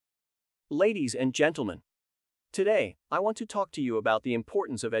Ladies and gentlemen, today I want to talk to you about the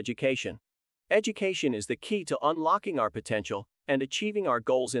importance of education. Education is the key to unlocking our potential and achieving our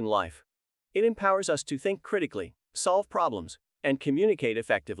goals in life. It empowers us to think critically, solve problems, and communicate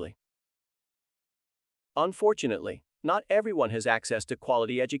effectively. Unfortunately, not everyone has access to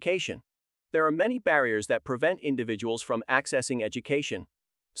quality education. There are many barriers that prevent individuals from accessing education,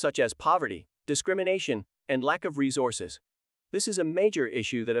 such as poverty, discrimination, and lack of resources. This is a major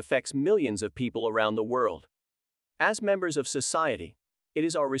issue that affects millions of people around the world. As members of society, it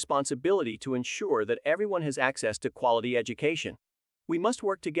is our responsibility to ensure that everyone has access to quality education. We must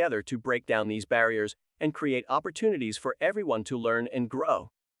work together to break down these barriers and create opportunities for everyone to learn and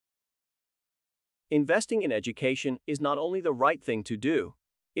grow. Investing in education is not only the right thing to do,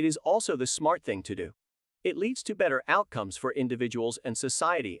 it is also the smart thing to do. It leads to better outcomes for individuals and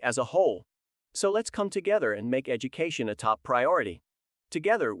society as a whole. So let's come together and make education a top priority.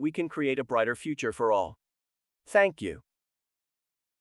 Together we can create a brighter future for all. Thank you.